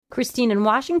Christine in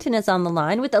Washington is on the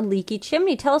line with a leaky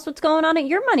chimney. Tell us what's going on at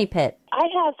your money pit. I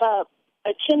have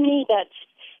a chimney that's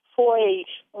for a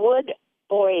wood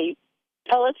or a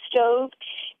pellet stove,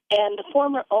 and the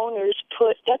former owners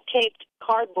put duct-taped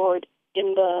cardboard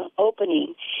in the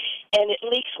opening, and it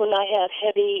leaks when I have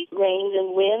heavy rains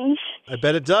and winds. I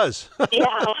bet it does. Yeah.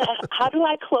 How do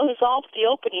I close off the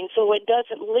opening so it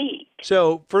doesn't leak?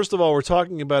 So, first of all, we're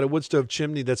talking about a wood stove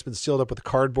chimney that's been sealed up with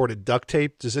cardboard and duct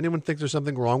tape. Does anyone think there's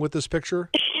something wrong with this picture?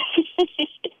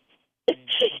 I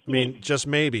mean, just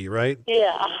maybe, right?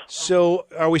 Yeah. So,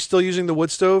 are we still using the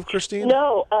wood stove, Christine?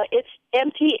 No, it's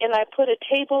empty, and I put a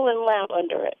table and lamp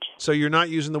under it. So you're not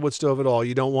using the wood stove at all?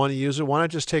 You don't want to use it? Why not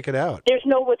just take it out? There's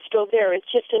no wood stove there. It's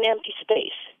just an empty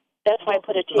space. That's why I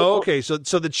put a table. Oh, okay. So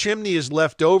the chimney is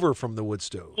left over from the wood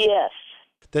stove. Yes.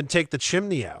 Then take the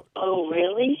chimney out. Oh,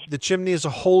 really? The chimney is a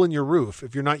hole in your roof.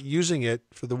 If you're not using it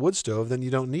for the wood stove, then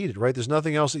you don't need it, right? There's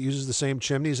nothing else that uses the same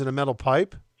chimney as in a metal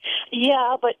pipe?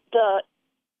 Yeah, but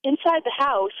inside the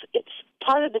house, it's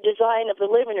part of the design of the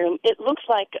living room. It looks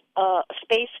like a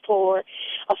space for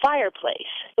a fireplace.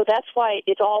 So that's why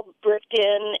it's all bricked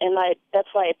in, and that's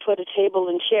why I put a table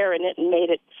and chair in it and made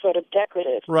it sort of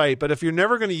decorative. Right, but if you're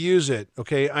never going to use it,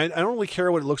 okay, I don't really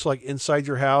care what it looks like inside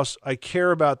your house. I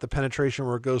care about the penetration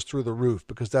where it goes through the roof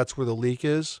because that's where the leak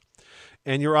is.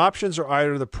 And your options are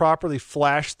either to properly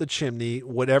flash the chimney,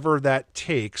 whatever that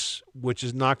takes, which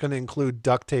is not going to include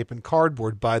duct tape and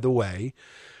cardboard, by the way,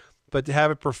 but to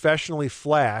have it professionally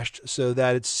flashed so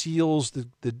that it seals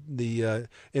the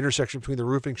intersection between the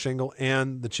roofing shingle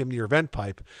and the chimney or vent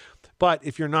pipe. But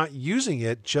if you're not using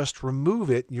it, just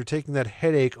remove it. You're taking that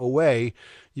headache away.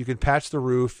 You can patch the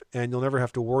roof, and you'll never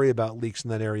have to worry about leaks in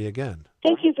that area again.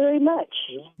 Thank you very much.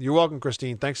 You're welcome,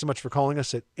 Christine. Thanks so much for calling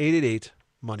us at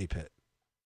 888-MONEY-PIT.